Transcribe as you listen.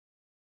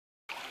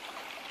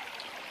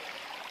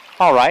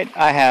Alright,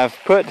 I have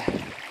put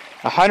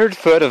 100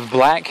 foot of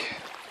black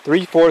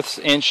 3/4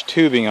 inch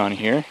tubing on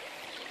here,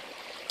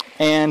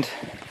 and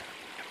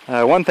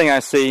one thing I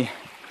see,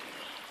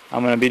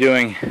 I'm going to be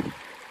doing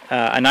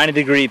a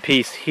 90-degree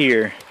piece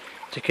here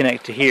to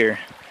connect to here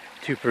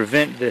to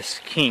prevent this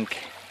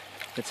kink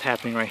that's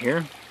happening right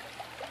here.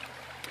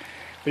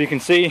 But you can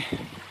see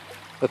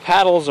the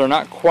paddles are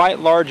not quite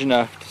large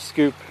enough to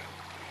scoop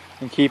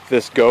and keep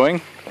this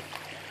going.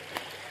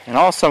 And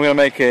also I'm going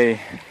to make a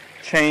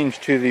change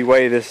to the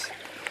way this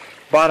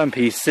bottom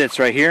piece sits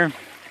right here,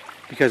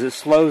 because it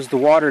slows the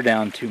water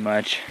down too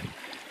much.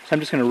 So I'm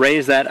just going to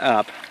raise that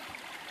up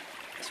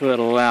so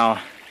it'll allow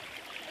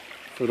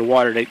for the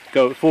water to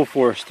go full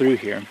force through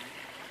here.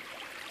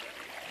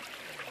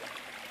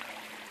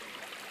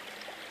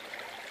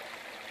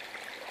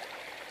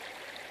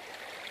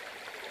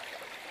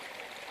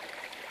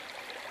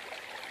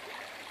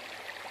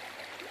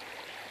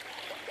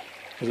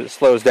 Because it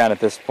slows down at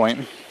this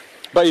point.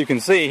 But you can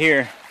see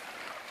here,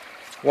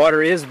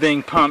 water is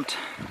being pumped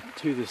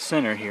to the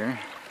center here.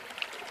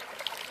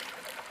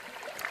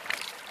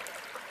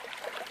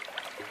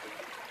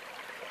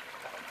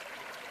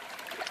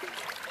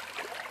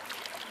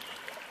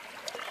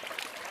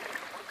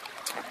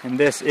 And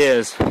this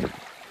is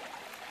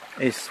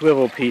a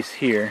swivel piece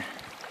here.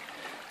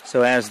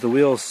 So as the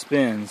wheel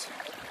spins,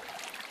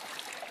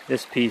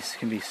 this piece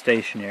can be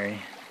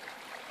stationary.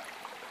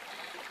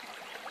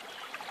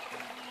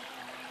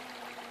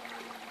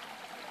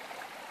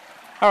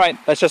 Alright,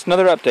 that's just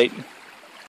another update.